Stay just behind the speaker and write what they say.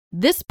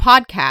This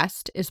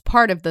podcast is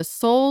part of the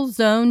Soul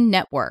Zone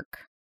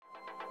Network.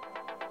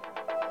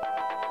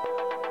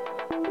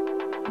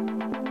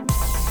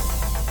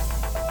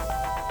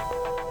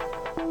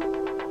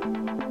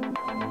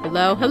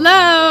 Hello,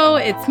 hello,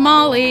 it's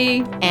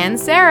Molly and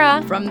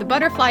Sara from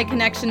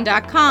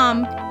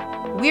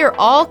thebutterflyconnection.com. We're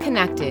all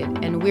connected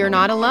and we're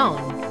not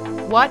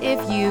alone. What if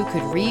you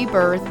could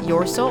rebirth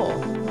your soul,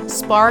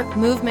 spark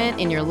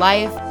movement in your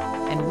life,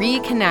 and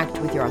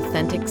reconnect with your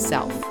authentic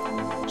self?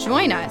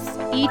 Join us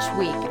each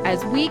week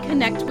as we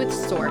connect with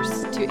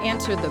Source to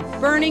answer the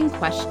burning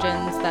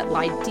questions that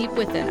lie deep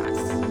within us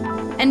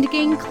and to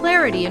gain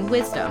clarity and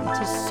wisdom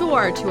to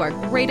soar to our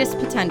greatest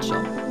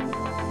potential.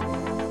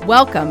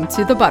 Welcome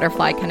to the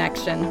Butterfly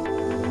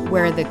Connection,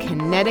 where the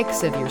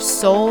kinetics of your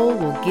soul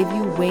will give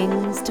you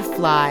wings to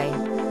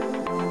fly.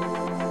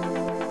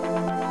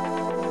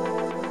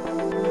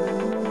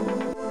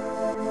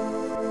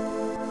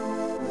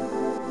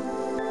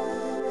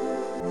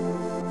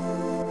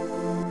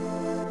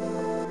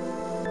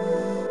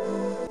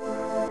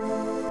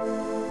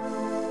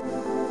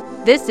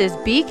 This is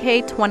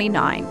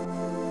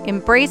BK29,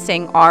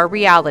 embracing our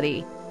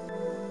reality.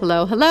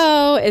 Hello,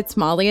 hello, it's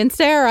Molly and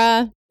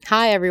Sara.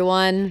 Hi,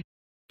 everyone.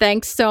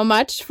 Thanks so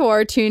much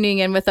for tuning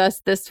in with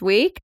us this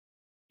week.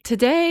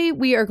 Today,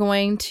 we are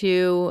going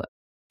to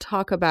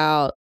talk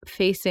about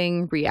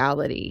facing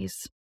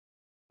realities.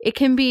 It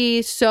can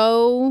be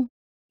so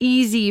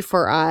easy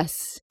for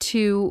us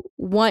to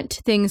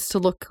want things to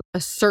look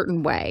a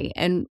certain way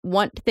and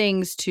want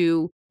things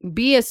to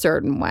be a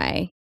certain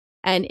way.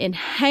 And in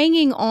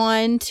hanging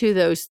on to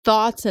those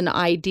thoughts and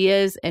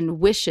ideas and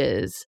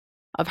wishes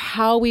of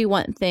how we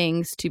want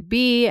things to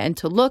be and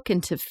to look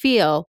and to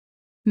feel,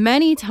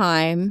 many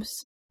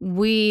times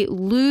we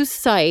lose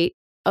sight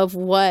of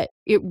what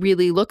it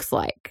really looks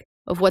like,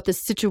 of what the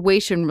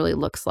situation really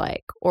looks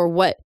like, or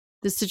what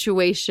the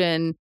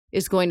situation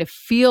is going to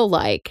feel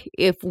like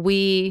if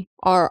we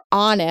are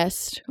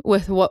honest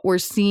with what we're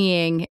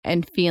seeing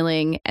and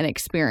feeling and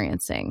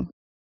experiencing.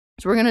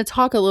 So we're going to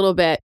talk a little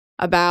bit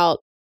about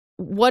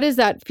what does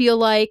that feel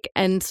like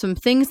and some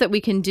things that we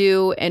can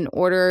do in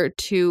order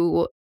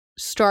to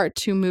start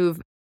to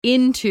move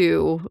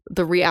into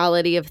the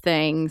reality of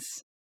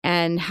things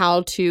and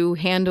how to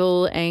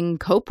handle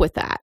and cope with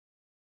that.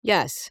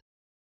 Yes,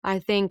 I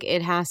think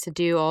it has to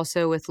do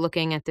also with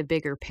looking at the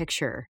bigger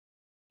picture.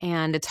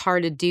 And it's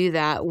hard to do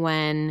that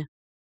when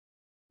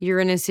you're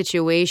in a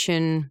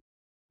situation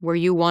where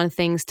you want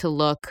things to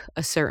look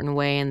a certain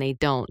way and they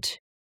don't.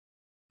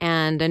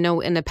 And I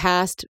know in the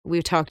past,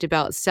 we've talked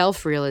about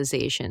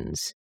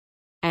self-realizations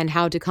and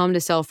how to come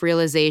to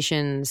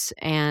self-realizations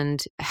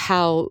and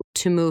how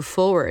to move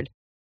forward.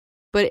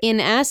 But in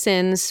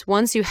essence,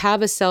 once you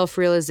have a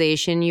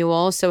self-realization, you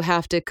also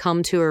have to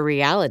come to a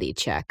reality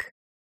check.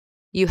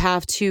 You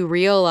have to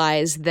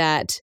realize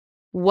that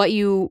what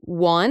you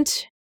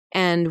want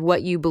and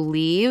what you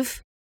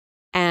believe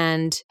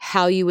and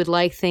how you would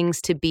like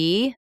things to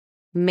be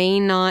may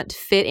not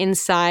fit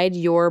inside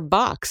your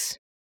box.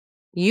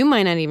 You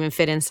might not even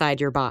fit inside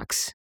your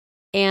box.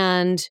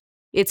 And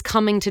it's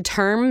coming to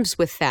terms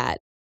with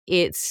that.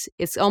 It's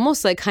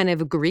almost like kind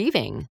of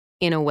grieving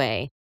in a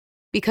way,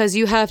 because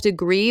you have to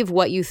grieve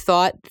what you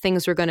thought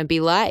things were going to be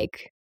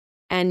like.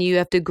 And you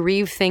have to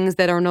grieve things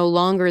that are no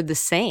longer the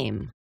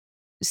same.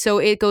 So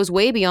it goes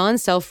way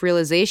beyond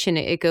self-realization.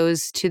 It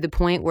goes to the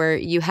point where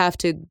you have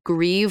to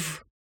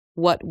grieve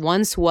what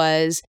once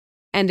was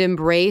and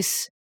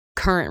embrace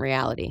current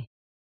reality.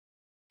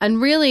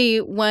 And really,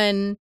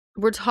 when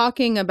we're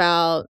talking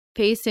about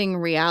facing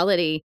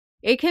reality,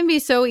 it can be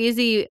so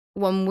easy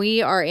when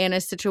we are in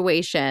a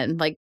situation,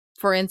 like,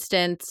 for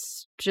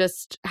instance,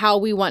 just how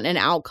we want an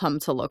outcome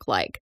to look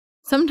like.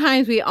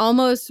 Sometimes we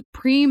almost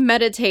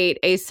premeditate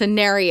a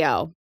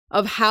scenario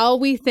of how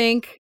we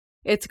think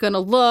it's going to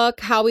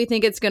look, how we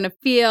think it's going to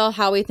feel,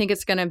 how we think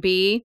it's going to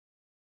be.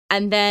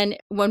 And then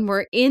when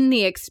we're in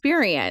the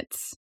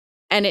experience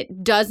and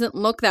it doesn't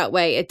look that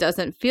way, it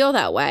doesn't feel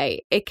that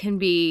way, it can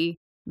be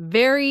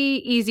very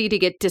easy to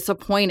get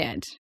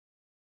disappointed.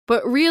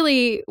 But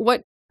really,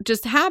 what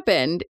just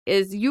happened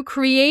is you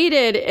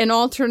created an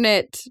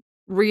alternate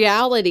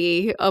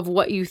reality of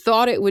what you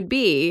thought it would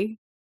be,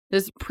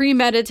 this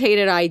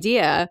premeditated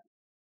idea,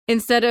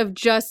 instead of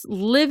just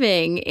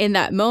living in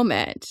that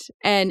moment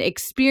and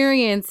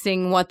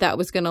experiencing what that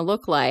was going to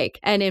look like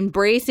and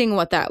embracing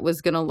what that was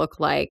going to look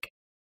like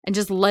and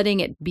just letting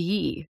it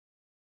be,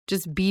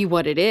 just be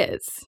what it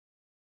is.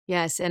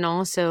 Yes, and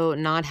also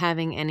not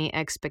having any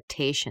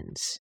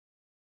expectations.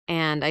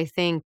 And I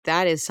think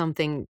that is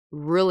something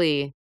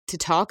really to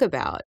talk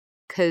about,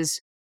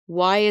 because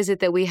why is it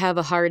that we have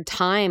a hard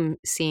time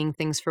seeing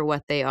things for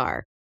what they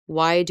are?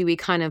 Why do we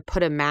kind of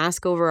put a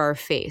mask over our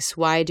face?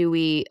 Why do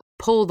we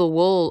pull the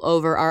wool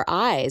over our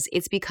eyes?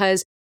 It's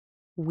because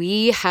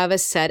we have a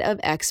set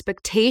of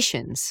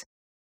expectations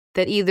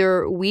that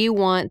either we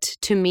want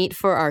to meet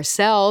for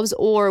ourselves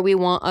or we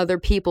want other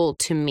people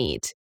to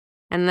meet.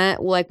 And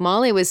that, like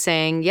Molly was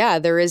saying, yeah,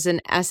 there is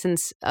an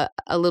essence,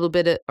 a little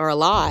bit or a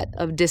lot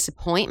of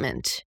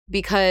disappointment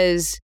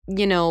because,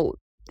 you know,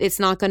 it's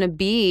not going to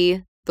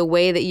be the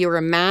way that you're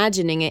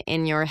imagining it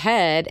in your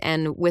head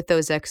and with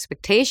those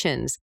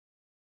expectations.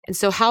 And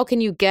so how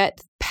can you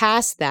get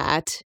past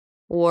that?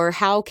 Or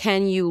how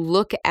can you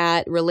look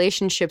at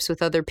relationships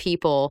with other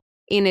people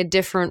in a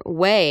different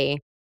way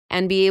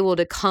and be able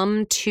to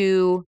come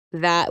to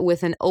that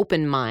with an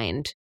open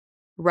mind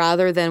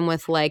rather than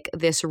with like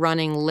this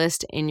running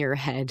list in your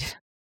head?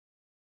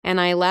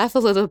 And I laugh a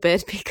little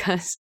bit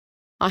because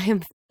I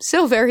am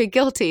so very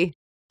guilty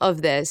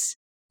of this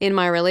in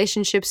my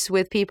relationships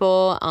with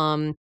people,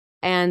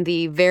 and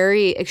the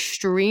very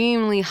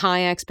extremely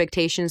high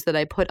expectations that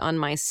I put on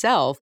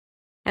myself.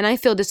 And I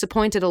feel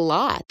disappointed a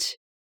lot.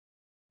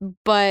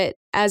 But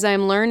as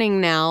I'm learning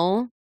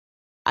now,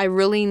 I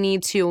really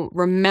need to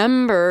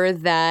remember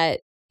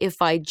that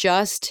if I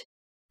just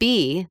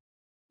be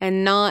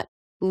and not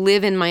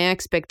live in my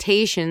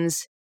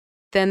expectations,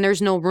 then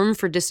there's no room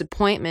for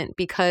disappointment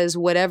because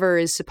whatever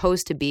is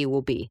supposed to be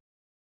will be.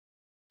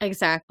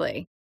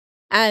 Exactly.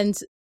 And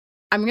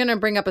I'm going to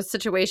bring up a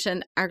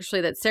situation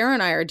actually that Sara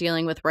and I are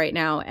dealing with right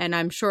now. And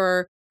I'm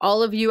sure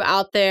all of you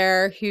out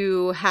there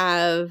who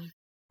have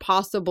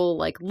possible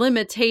like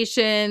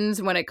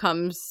limitations when it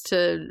comes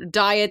to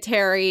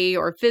dietary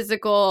or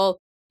physical,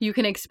 you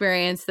can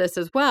experience this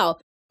as well.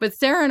 But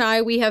Sara and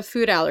I, we have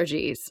food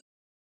allergies.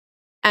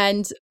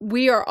 And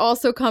we are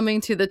also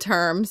coming to the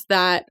terms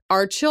that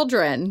our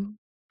children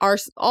are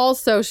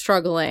also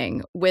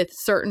struggling with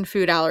certain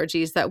food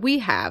allergies that we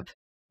have.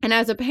 And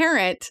as a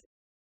parent,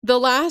 the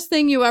last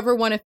thing you ever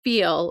want to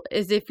feel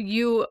is if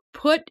you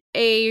put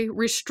a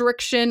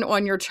restriction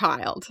on your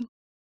child.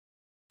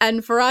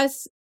 And for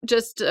us,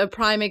 just a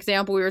prime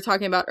example we were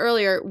talking about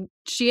earlier,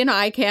 she and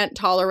I can't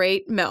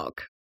tolerate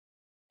milk.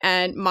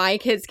 And my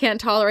kids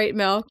can't tolerate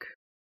milk.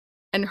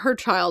 And her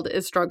child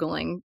is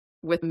struggling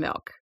with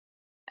milk.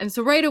 And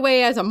so right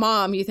away as a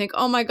mom, you think,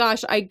 oh my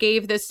gosh, I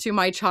gave this to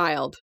my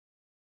child.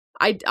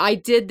 I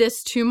did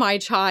this to my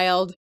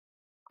child.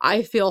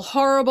 I feel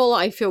horrible.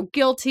 I feel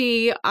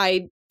guilty.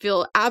 I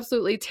feel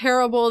absolutely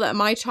terrible that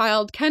my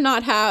child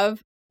cannot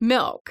have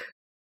milk.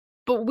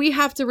 But we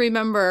have to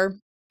remember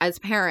as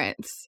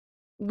parents,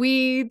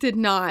 we did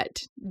not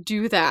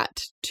do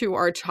that to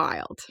our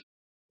child.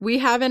 We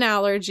have an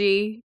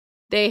allergy.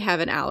 They have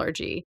an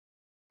allergy.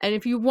 And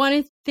if you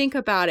want to think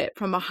about it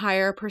from a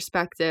higher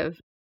perspective,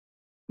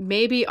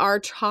 maybe our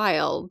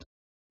child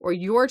or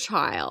your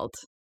child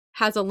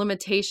has a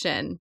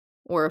limitation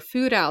or a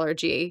food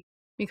allergy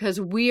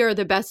because we are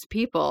the best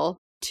people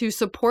to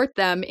support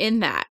them in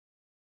that.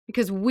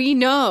 Because we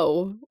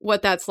know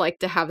what that's like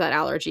to have that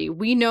allergy.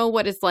 We know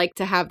what it's like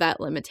to have that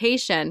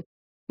limitation.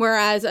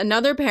 Whereas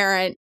another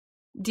parent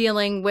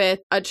dealing with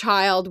a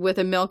child with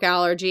a milk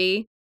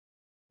allergy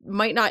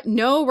might not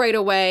know right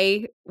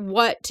away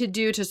what to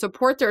do to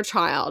support their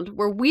child,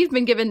 where we've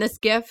been given this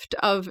gift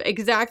of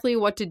exactly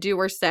what to do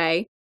or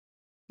say.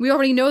 We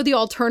already know the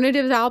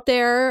alternatives out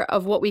there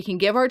of what we can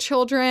give our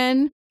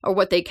children or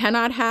what they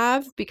cannot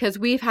have because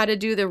we've had to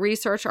do the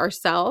research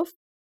ourselves.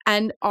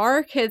 And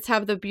our kids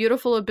have the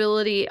beautiful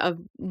ability of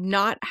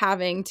not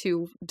having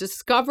to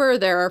discover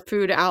their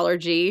food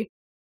allergy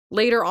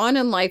later on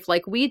in life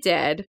like we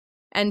did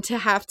and to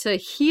have to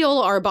heal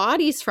our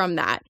bodies from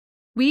that.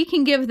 We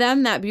can give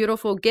them that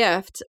beautiful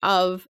gift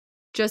of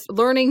just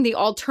learning the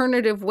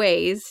alternative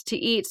ways to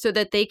eat so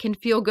that they can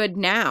feel good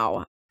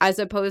now, as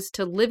opposed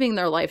to living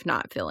their life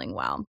not feeling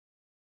well.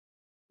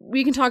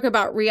 We can talk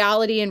about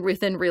reality and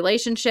within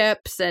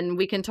relationships, and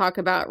we can talk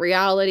about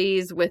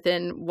realities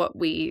within what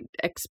we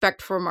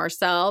expect from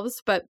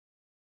ourselves. But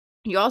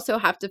you also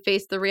have to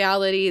face the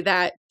reality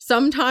that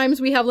sometimes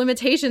we have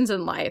limitations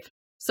in life.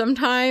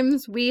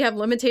 Sometimes we have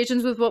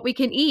limitations with what we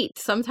can eat.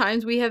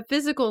 Sometimes we have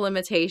physical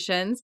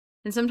limitations.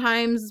 And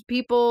sometimes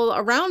people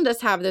around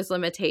us have those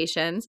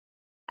limitations.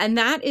 And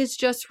that is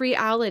just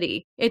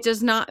reality. It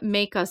does not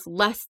make us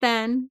less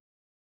than.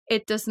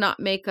 It does not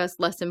make us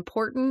less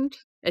important.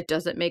 It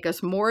doesn't make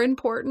us more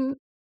important.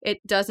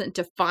 It doesn't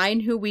define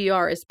who we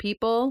are as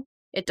people.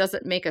 It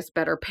doesn't make us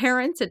better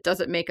parents. It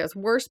doesn't make us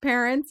worse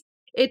parents.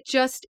 It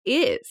just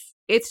is.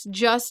 It's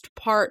just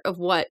part of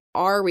what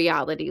our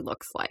reality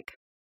looks like.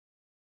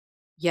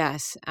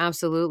 Yes,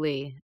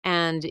 absolutely.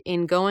 And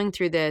in going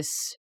through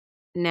this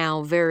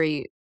now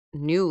very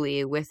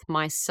newly with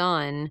my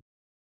son,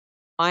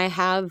 I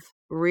have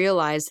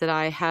realized that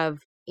I have,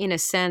 in a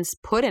sense,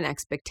 put an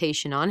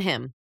expectation on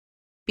him.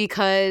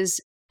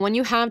 Because when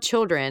you have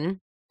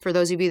children, for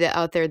those of you that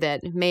out there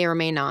that may or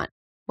may not,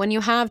 when you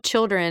have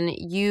children,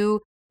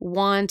 you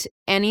want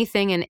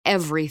anything and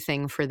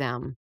everything for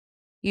them.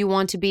 You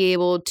want to be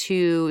able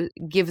to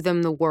give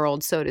them the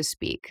world, so to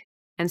speak.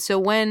 And so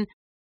when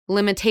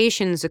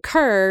limitations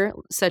occur,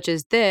 such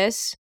as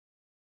this,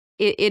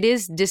 it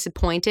is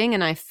disappointing,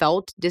 and I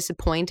felt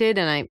disappointed,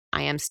 and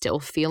I am still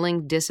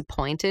feeling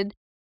disappointed.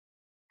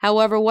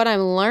 However, what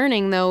I'm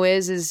learning, though,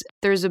 is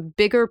there's a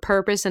bigger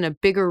purpose and a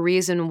bigger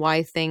reason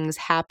why things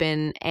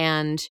happen,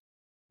 and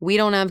we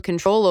don't have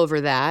control over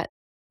that.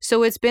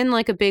 So it's been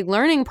like a big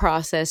learning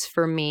process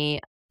for me,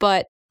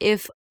 but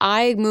if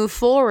I move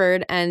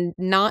forward and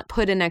not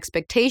put an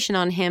expectation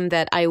on him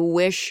that I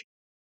wish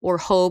or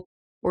hope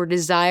or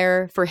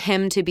desire for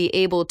him to be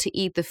able to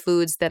eat the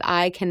foods that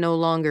I can no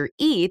longer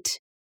eat,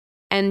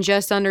 and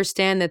just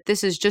understand that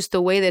this is just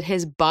the way that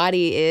his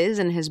body is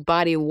and his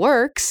body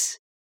works,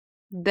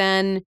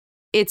 then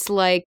it's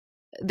like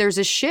there's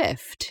a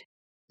shift.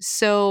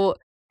 So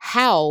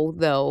how,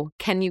 though,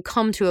 can you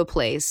come to a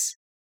place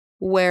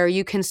where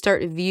you can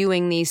start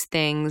viewing these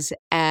things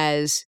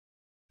as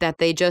that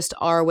they just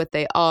are what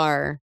they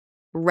are,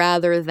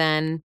 rather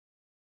than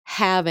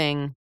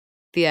having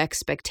the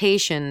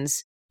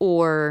expectations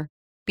or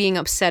being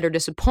upset or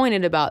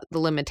disappointed about the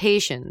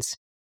limitations?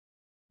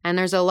 And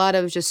there's a lot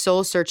of just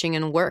soul searching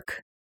and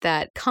work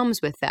that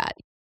comes with that.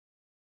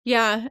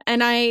 Yeah.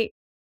 And I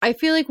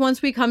feel like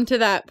once we come to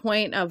that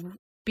point of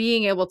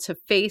being able to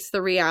face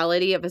the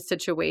reality of a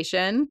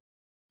situation,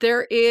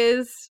 there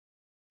is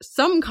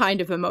some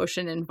kind of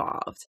emotion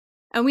involved.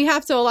 And we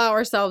have to allow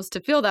ourselves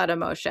to feel that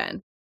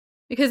emotion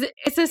because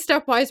it's a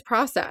stepwise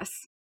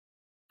process.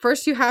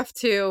 First, you have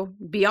to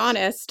be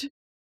honest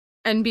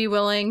and be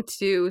willing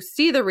to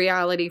see the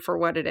reality for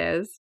what it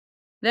is.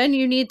 Then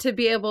you need to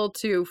be able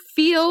to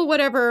feel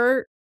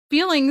whatever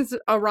feelings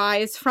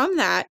arise from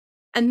that.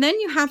 And then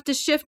you have to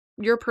shift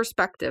your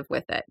perspective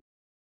with it.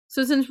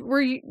 So since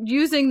we're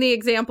using the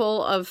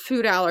example of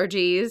food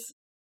allergies,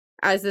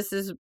 as this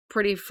is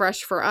pretty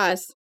fresh for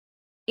us,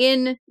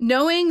 in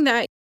knowing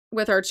that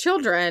with our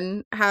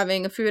children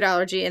having a food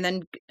allergy and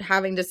then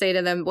having to say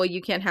to them, well,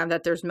 you can't have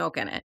that, there's milk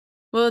in it.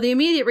 Well, the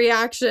immediate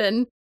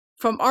reaction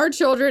from our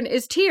children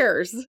is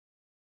tears.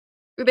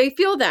 They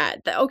feel that,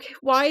 okay,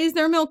 why is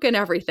there milk in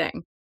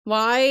everything?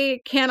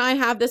 Why can't I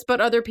have this,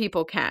 but other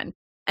people can?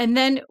 And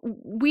then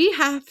we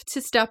have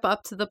to step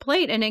up to the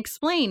plate and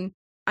explain,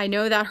 I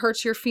know that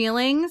hurts your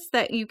feelings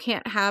that you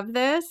can't have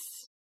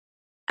this.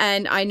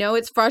 And I know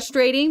it's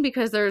frustrating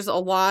because there's a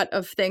lot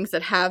of things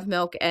that have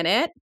milk in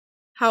it.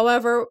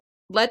 However,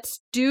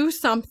 let's do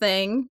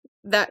something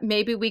that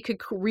maybe we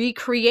could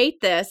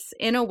recreate this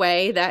in a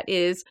way that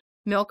is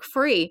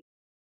milk-free.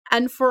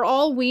 And for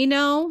all we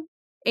know,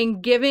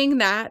 in giving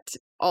that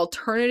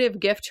alternative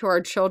gift to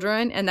our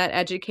children and that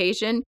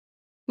education,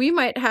 we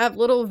might have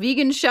little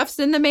vegan chefs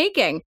in the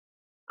making.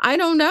 I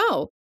don't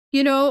know.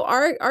 You know,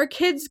 our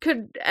kids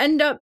could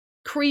end up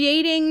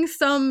creating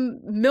some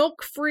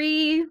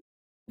milk-free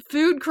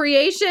food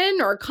creation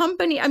or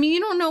company. I mean, you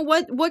don't know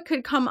what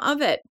could come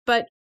of it.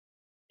 But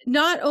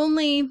not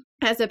only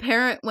as a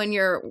parent, when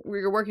you're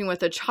working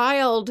with a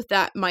child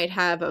that might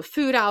have a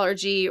food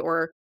allergy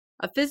or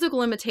a physical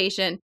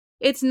limitation,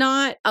 it's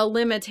not a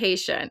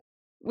limitation.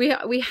 We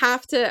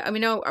have to, I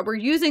mean, no, we're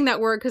using that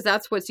word because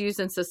that's what's used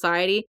in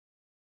society,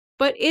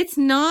 but it's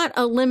not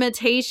a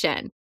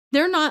limitation.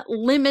 They're not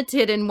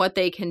limited in what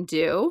they can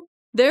do.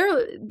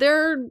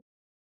 Their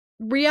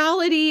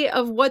reality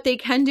of what they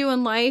can do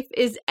in life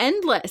is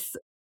endless.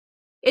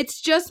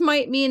 It's just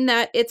might mean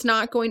that it's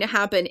not going to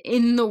happen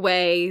in the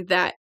way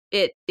that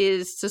it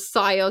is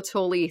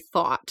societally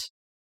thought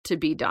to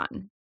be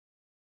done.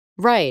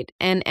 Right.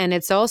 And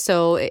it's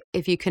also,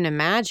 if you can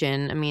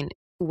imagine, I mean,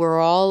 we're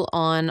all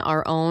on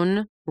our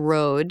own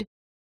road,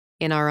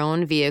 in our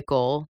own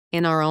vehicle,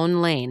 in our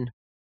own lane.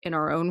 In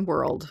our own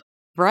world.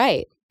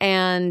 Right.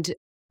 And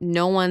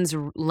no one's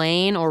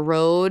lane or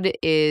road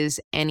is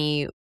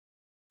any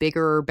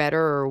bigger or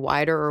better or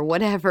wider or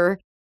whatever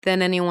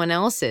than anyone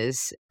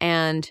else's.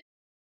 And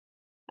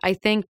I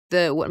think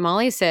what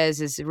Molly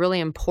says is really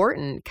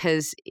important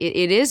because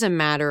it is a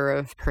matter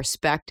of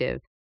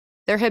perspective.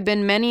 There have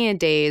been many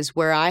days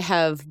where I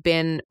have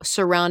been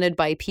surrounded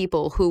by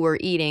people who were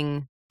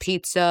eating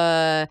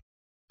pizza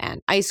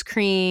and ice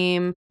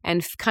cream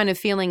and kind of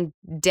feeling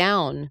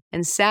down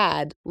and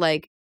sad,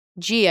 like,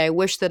 gee, I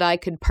wish that I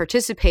could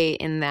participate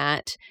in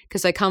that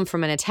because I come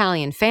from an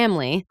Italian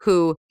family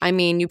who, I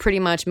mean, you pretty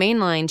much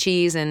mainline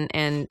cheese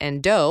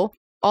and dough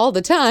all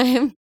the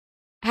time.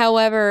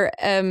 However,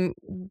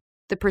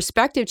 the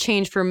perspective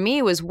change for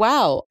me was,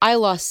 wow, I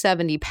lost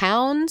 70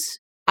 pounds.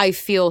 I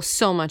feel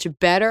so much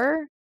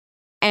better.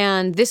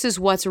 And this is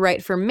what's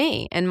right for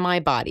me and my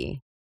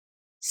body.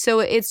 So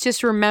it's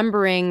just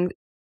remembering,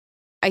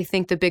 I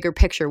think, the bigger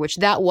picture, which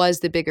that was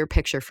the bigger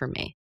picture for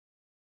me.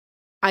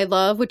 I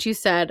love what you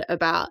said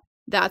about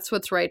that's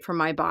what's right for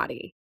my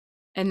body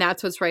and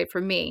that's what's right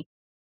for me.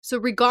 So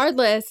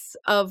regardless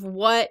of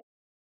what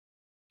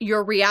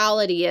your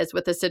reality is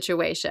with the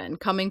situation,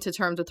 coming to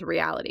terms with the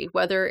reality,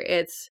 whether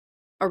it's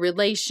a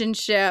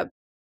relationship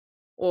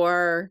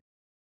or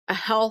a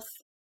health,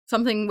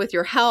 something with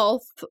your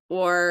health,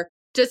 or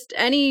just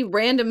any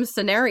random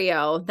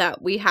scenario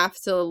that we have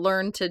to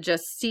learn to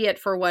just see it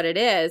for what it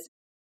is,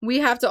 we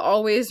have to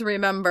always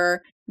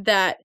remember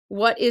that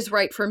what is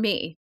right for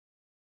me,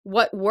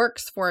 what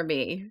works for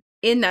me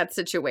in that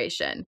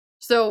situation.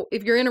 So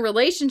if you're in a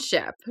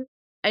relationship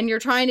and you're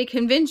trying to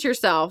convince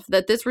yourself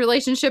that this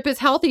relationship is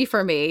healthy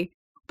for me,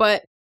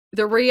 but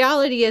the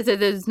reality is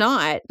it is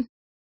not,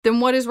 then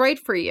what is right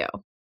for you?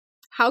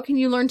 How can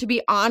you learn to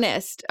be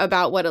honest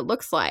about what it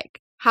looks like?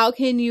 How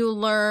can you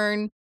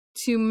learn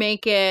to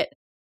make it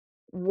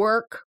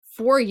work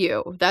for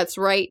you that's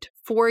right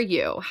for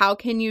you? How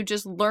can you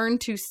just learn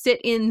to sit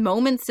in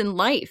moments in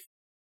life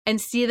and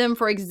see them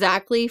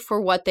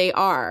for what they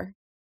are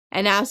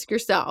and ask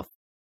yourself,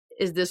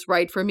 is this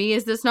right for me?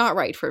 Is this not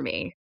right for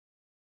me?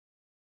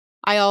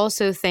 I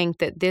also think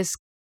that this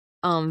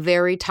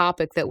very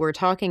topic that we're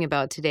talking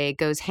about today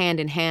goes hand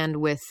in hand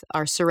with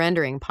our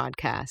surrendering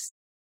podcast.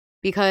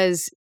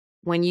 Because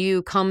when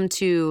you come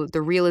to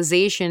the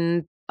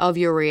realization of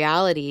your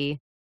reality,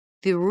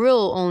 the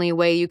real only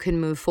way you can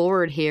move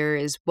forward here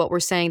is what we're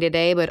saying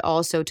today, but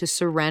also to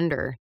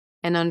surrender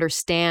and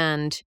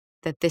understand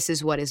that this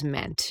is what is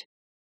meant.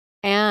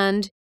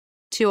 And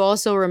to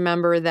also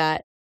remember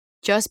that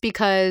just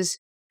because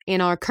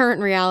in our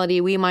current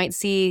reality we might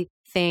see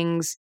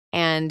things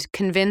and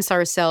convince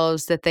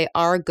ourselves that they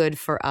are good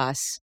for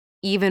us,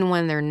 even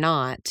when they're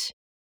not,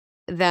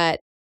 that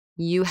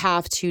you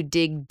have to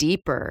dig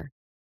deeper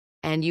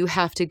and you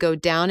have to go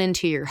down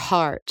into your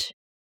heart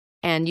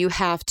and you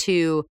have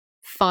to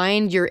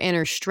find your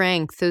inner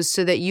strength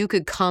so that you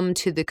could come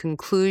to the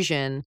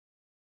conclusion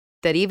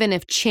that even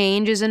if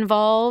change is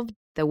involved,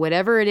 that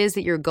whatever it is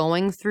that you're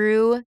going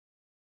through,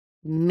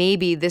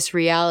 maybe this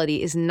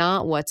reality is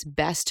not what's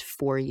best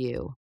for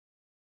you.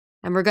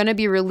 And we're going to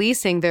be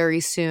releasing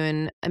very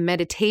soon a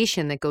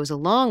meditation that goes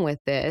along with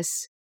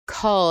this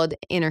called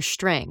Inner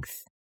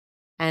Strength.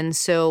 And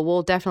so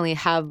we'll definitely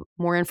have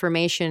more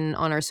information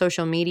on our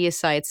social media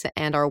sites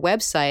and our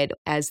website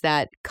as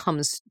that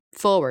comes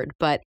forward.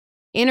 But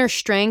inner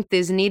strength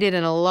is needed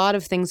in a lot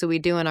of things that we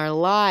do in our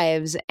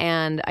lives.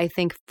 And I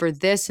think for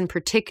this in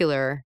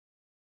particular,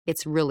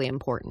 it's really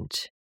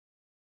important.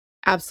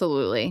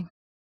 Absolutely.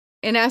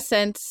 In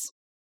essence,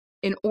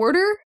 in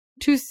order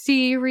to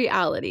see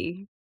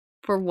reality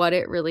for what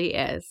it really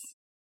is,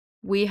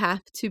 we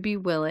have to be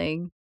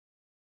willing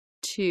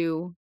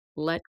to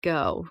let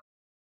go.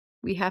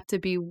 We have to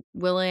be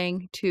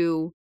willing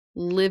to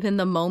live in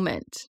the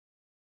moment.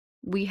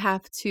 We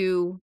have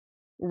to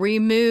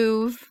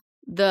remove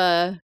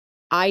the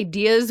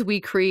ideas we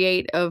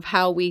create of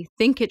how we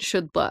think it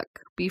should look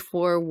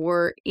before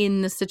we're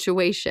in the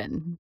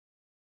situation.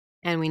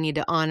 And we need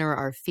to honor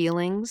our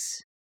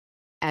feelings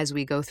as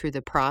we go through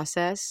the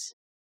process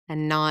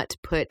and not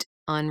put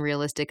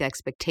unrealistic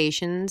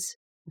expectations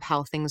of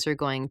how things are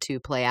going to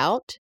play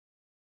out.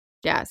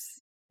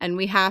 Yes. And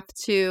we have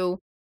to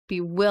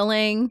be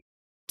willing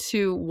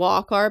to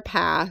walk our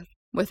path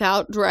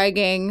without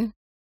dragging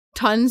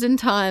tons and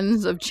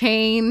tons of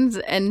chains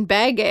and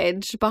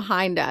baggage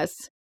behind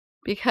us.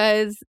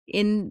 Because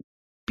in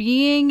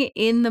being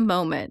in the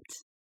moment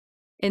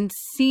and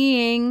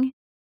seeing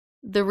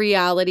the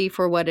reality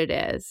for what it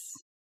is,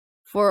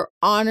 for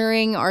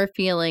honoring our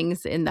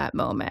feelings in that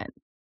moment,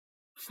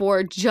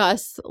 for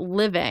just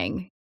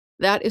living,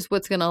 that is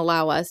what's going to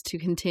allow us to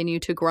continue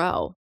to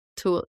grow,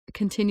 to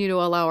continue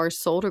to allow our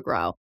soul to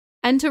grow,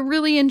 and to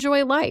really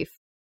enjoy life.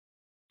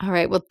 All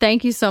right. Well,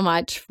 thank you so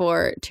much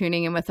for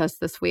tuning in with us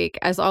this week.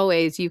 As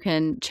always, you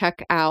can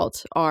check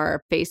out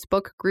our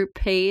Facebook group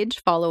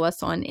page, follow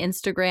us on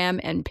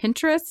Instagram and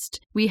Pinterest.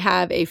 We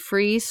have a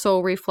free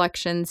Soul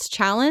Reflections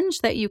challenge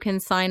that you can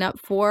sign up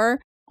for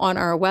on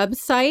our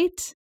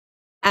website,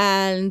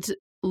 and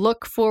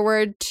look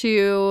forward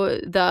to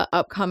the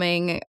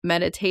upcoming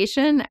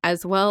meditation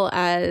as well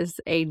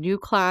as a new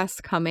class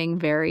coming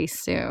very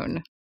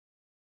soon.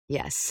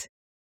 Yes.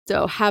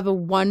 So have a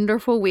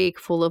wonderful week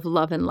full of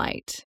love and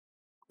light.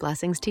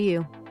 Blessings to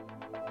you.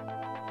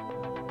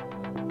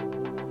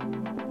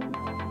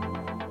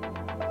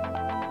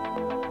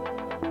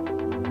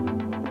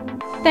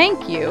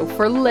 Thank you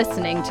for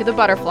listening to The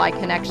Butterfly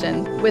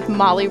Connection with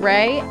Molly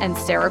Ray and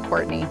Sara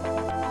Courtney.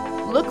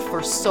 Look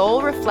for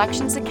Soul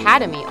Reflections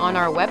Academy on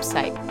our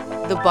website,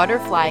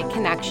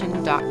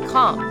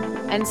 thebutterflyconnection.com,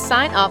 and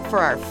sign up for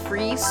our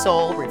free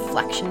Soul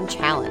Reflection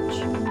Challenge.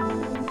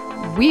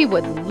 We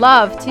would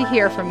love to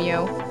hear from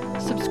you.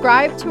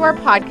 Subscribe to our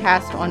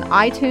podcast on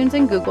iTunes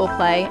and Google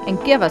Play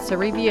and give us a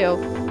review.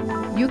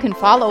 You can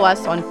follow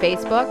us on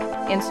Facebook,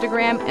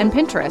 Instagram, and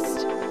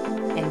Pinterest.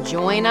 And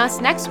join us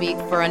next week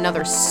for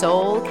another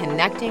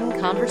soul-connecting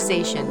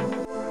conversation.